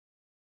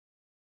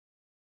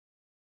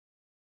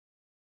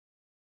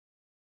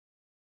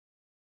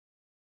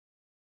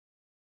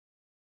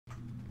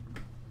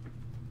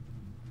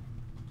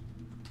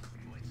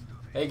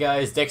Hey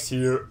guys, Dex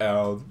here,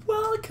 and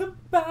welcome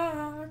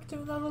back to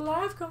another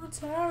live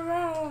commentary.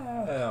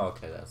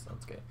 Okay, that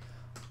sounds good.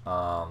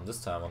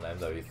 This time on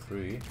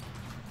MW3,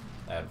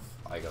 and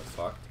I got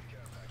fucked.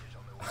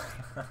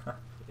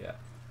 Yeah.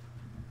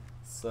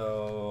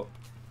 So,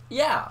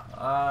 yeah,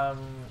 I'm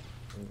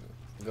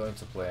going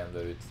to play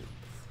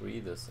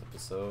MW3 this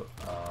episode.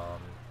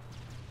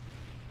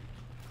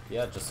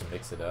 Yeah, just to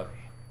mix it up.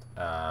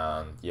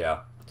 And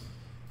yeah.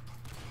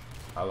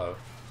 Hello.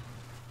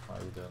 How are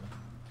you doing?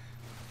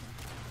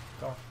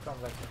 Come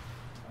back here.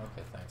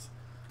 Okay, thanks.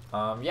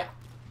 Yeah.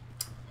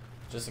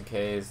 Just in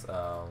case,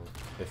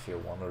 if you're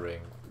wondering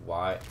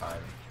why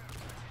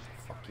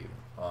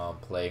I'm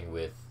playing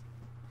with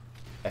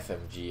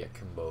FMG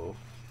Akimbo.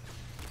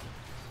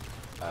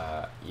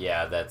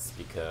 Yeah, that's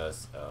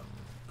because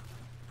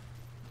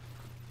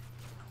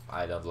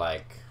I don't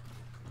like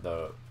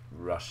the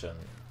Russian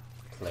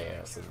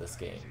players in this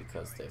game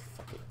because they're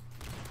fucking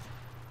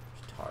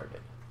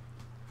retarded.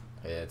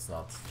 It's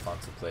not fun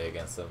to play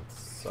against them,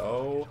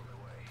 so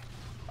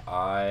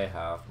I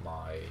have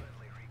my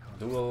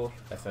dual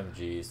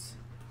FMGs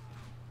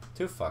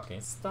to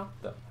fucking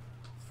stop them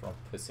from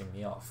pissing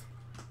me off.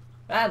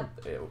 And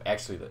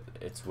actually,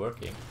 it's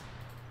working.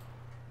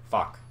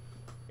 Fuck,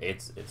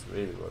 it's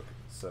really working.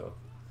 So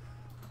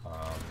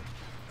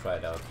try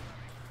it out.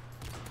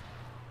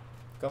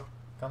 Come,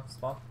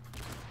 spawn.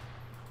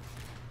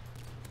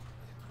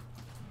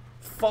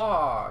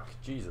 Fuck,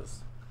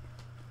 Jesus.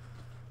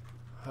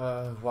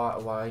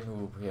 Why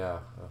noob? Yeah,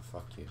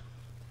 fuck you.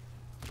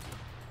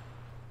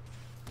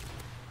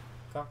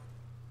 Come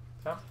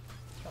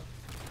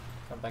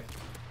back.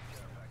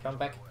 Come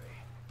back.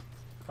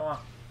 Come on. A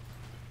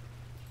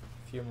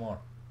few more.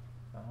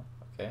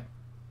 Okay.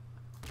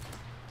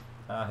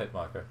 Hit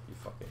marker. You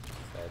fucking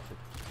faggot.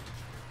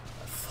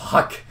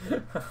 Fuck!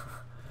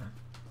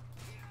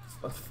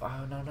 Oh,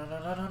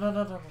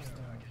 no.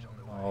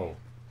 Oh.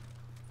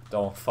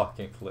 Don't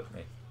fucking flip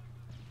me.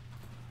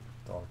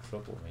 Don't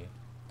triple me.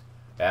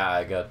 Yeah,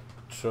 I got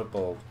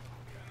tripled.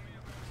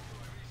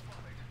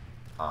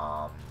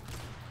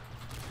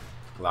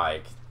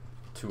 Like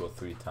 2 or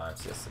 3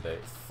 times yesterday.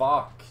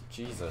 Fuck,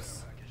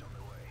 Jesus.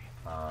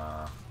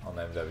 On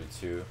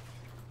MW2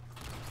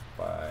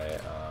 by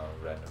a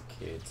random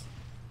kid.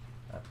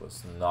 That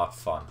was not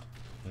fun.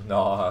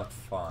 Not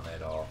fun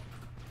at all.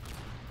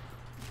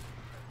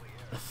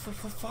 For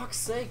fuck's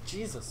sake,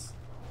 Jesus.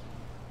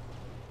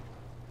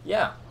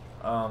 Yeah.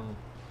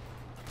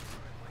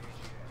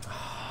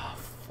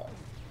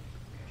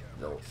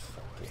 Those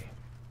fucking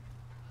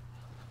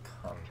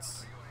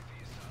cunts.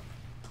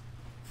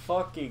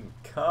 Fucking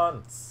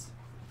cunts.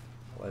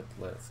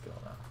 Let's go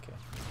now. Okay.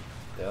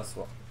 There's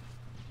one.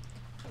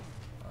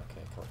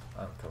 Okay, cool.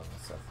 I'm killing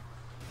myself.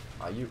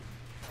 Are you?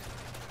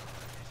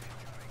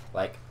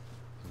 Like,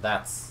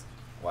 that's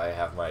why I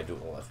have my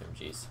dual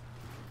FMGs.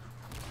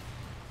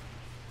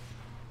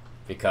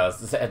 Because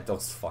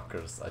those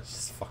fuckers are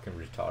just fucking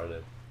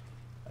retarded.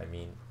 I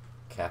mean,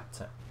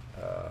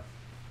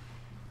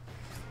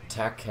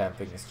 tag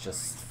camping is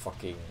just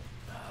fucking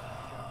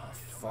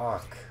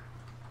fuck.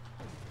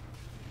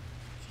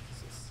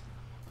 Jesus.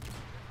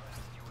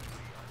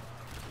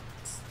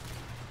 It's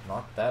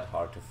not that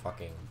hard to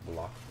fucking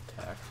block the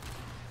tag.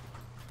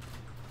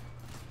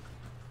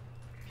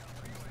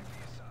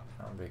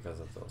 Not because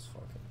of those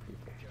fucking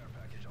people.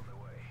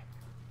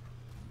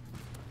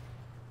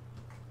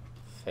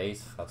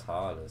 Face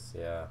fatalis,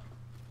 yeah.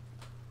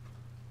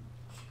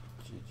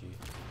 GG.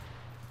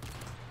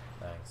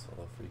 Thanks for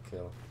the free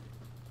kill.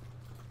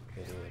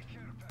 Idiot.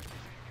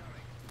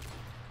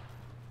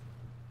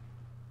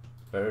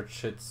 Bird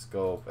shit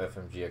scope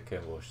FMG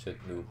Akimbo shit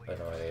noob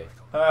NOA.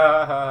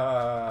 Ha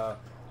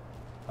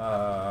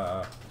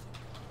ha.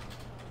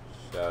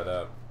 Shut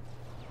up.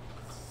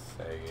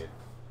 Faggot.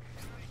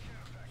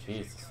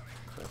 Jesus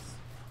Christ.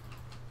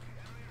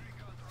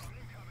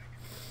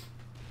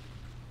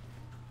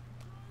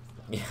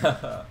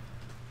 Yeah.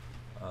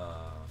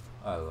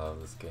 I love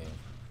this game.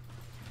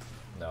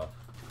 No.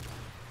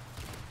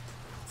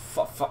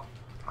 Fuck.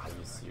 Are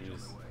you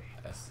serious?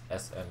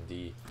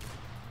 SMD.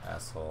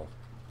 Asshole.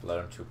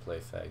 Learn to play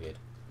faggot.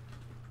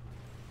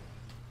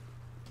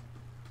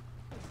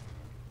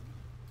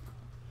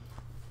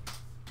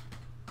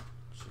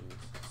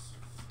 Jesus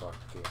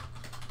fucking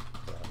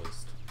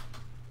Christ.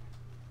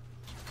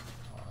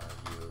 Are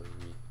you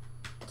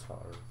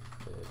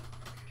retarded?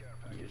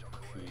 You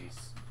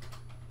piece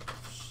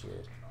of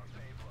shit.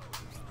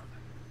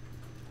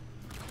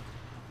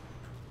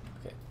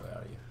 Okay, where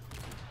are you?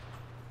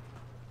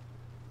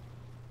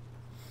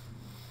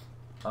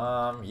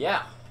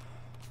 Yeah.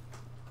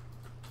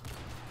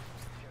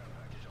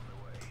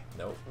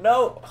 No.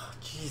 No! Oh,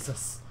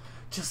 Jesus.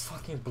 Just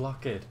fucking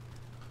block it.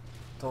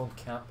 Don't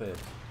camp it.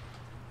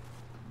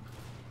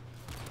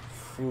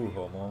 Foo,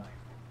 homo.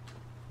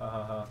 Ha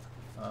ha ha.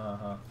 Ha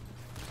ha.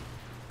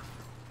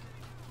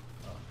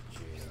 Oh,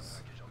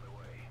 Jesus.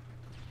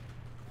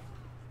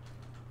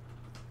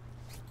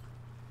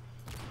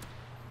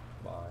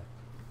 Bye.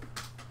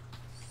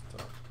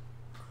 Stop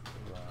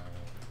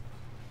crying.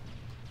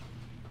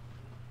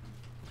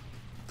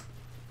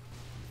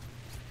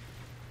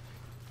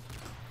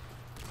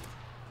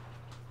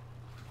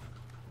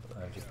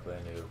 Time to play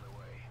new.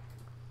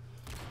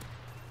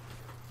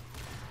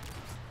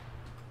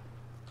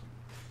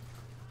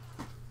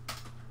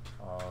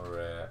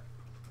 Alright.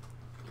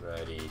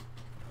 Ready.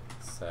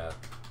 Set.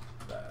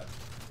 That.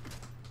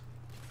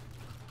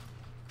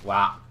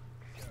 Wow.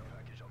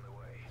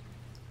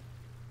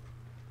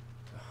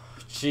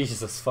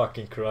 Jesus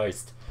fucking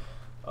Christ.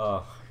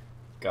 Oh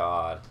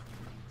God.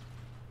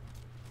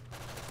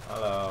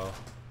 Hello.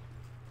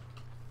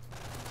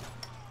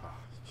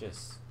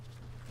 Just...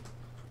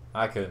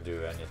 I couldn't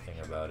do anything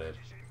about it.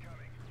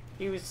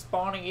 He was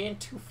spawning in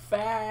too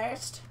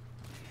fast.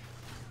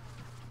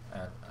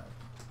 And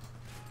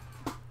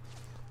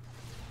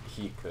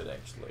he could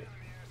actually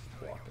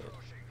block it.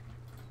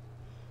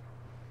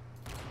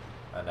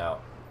 I know.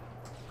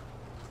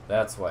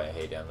 That's why I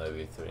hate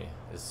MW3.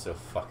 It's so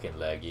fucking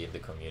laggy in the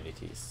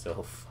community. It's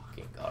so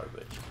fucking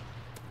garbage.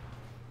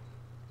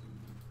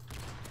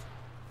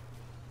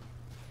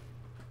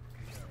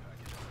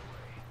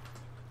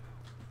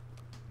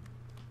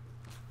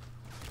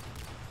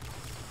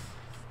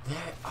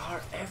 They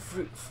are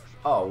every...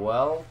 Oh,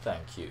 well,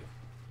 thank you.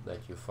 That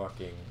you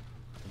fucking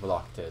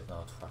blocked it,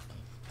 not fucking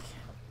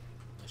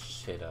the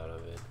shit out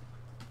of it.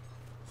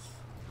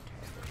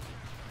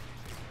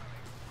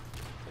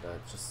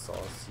 I just saw a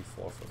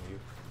C4 from you.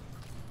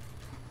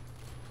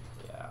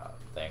 Yeah,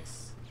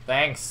 thanks.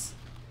 Thanks!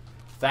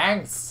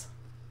 Thanks!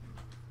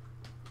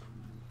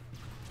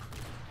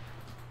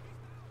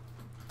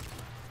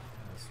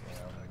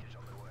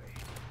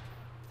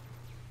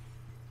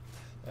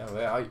 Yeah,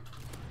 where are you?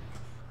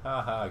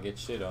 Haha, get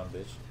shit on,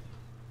 bitch.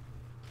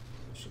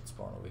 They should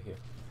spawn over here.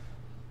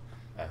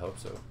 I hope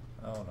so.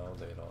 Oh no,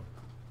 they don't.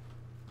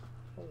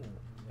 Oh,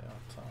 they're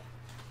on top.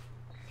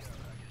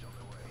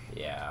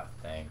 Yeah,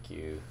 thank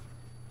you.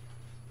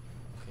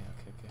 Okay,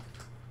 okay, okay.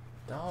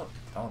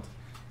 Don't.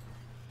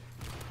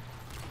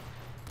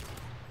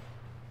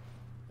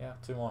 Yeah,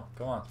 2 more.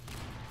 Come on.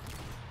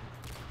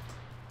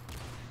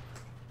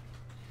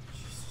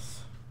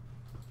 Jesus.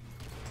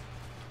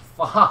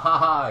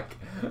 Fuck!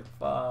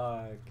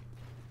 Fuck.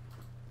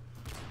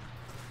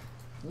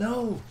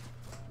 No!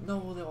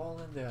 No, they're all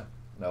in there.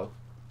 No,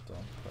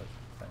 don't. But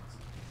thanks.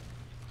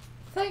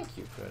 Thank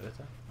you,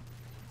 Predator.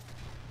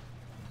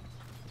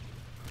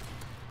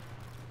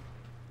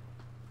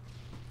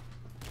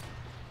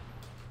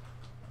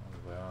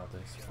 Where are they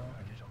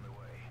spawning?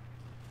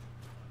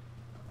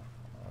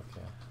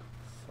 Okay,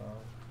 so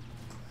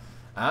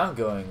I'm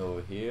going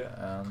over here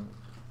and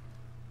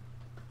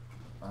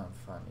I'm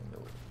finding the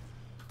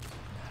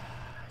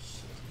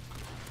shit.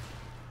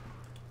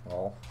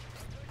 Well,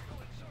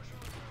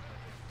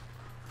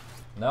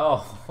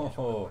 no.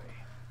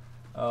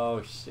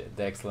 Oh shit,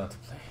 they're excellent to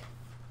play.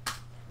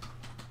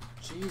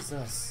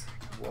 Jesus,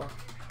 what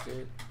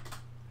did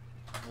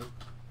I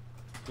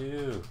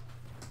do?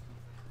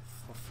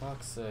 For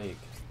fuck's sake.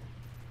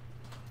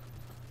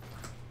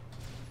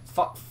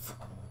 Fuck.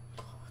 Oh,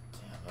 God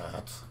damn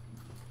it.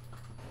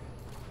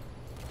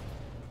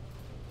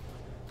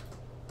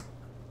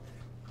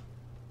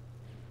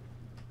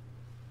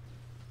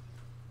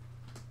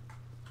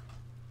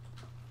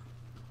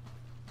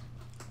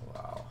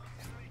 Wow.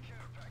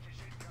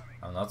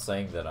 I'm not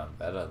saying that I'm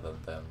better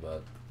than them,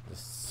 but this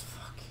is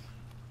fucking...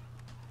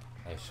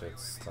 I should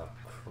stop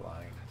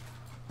crying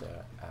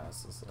their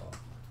asses off.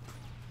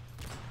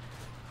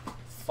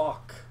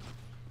 Fuck!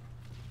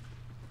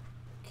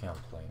 Okay, I'm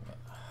playing it.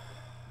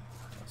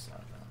 What's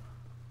that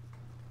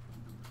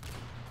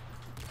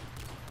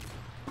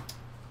now?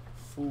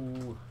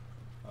 Foo.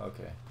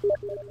 Okay.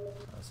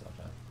 That's not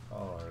bad.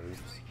 Oh,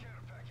 Reeves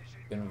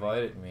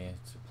invited me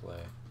to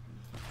play.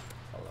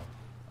 Hello.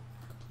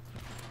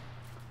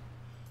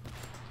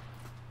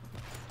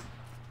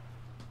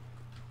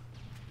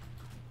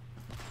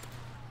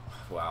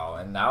 Wow,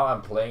 and now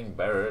I'm playing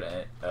Barrett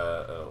and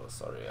oh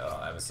sorry,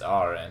 I'm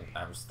SR and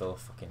I'm still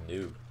fucking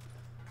noob.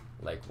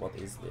 Like, what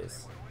is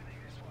this?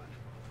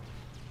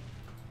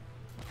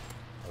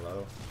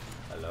 Hello?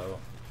 Hello?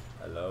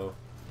 Hello?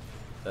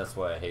 That's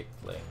why I hate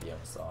playing the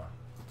MSR.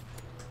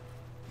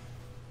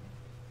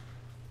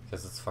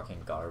 Because it's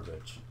fucking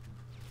garbage.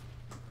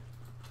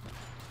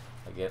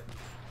 I get...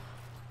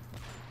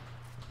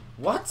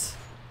 What?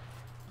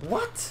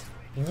 What?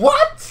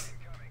 What?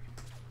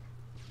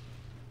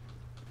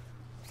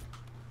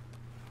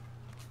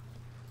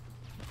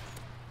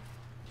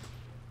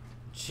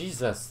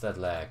 Jesus, that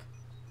lag.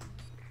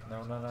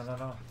 No, no, no, no,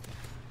 no.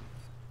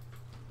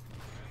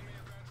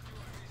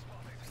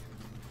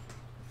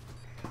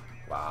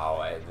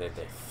 Wow, they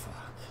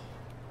fuck.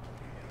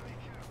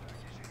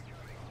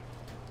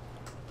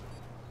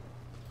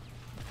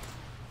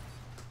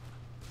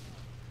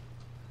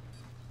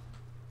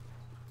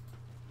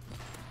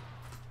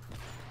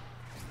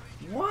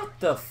 What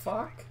the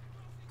fuck?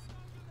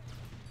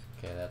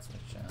 Okay, that's my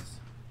chance.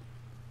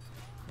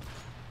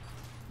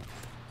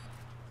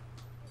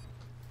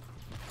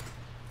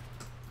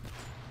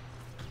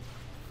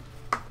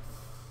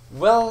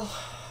 Well,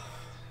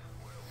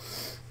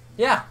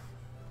 yeah.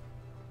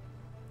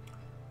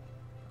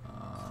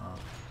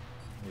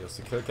 was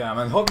the kill cam,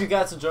 and hope you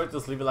guys enjoyed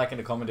this. Leave a like in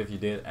the comment if you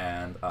did,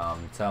 and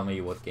tell me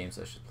what games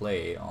I should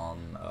play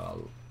on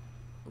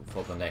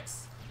for the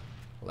next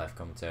live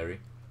commentary.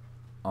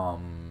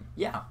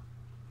 Yeah,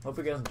 hope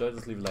you guys enjoyed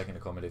this. Leave a like in the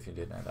comment if you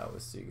did, and I will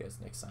see you guys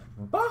next time.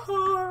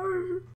 Bye.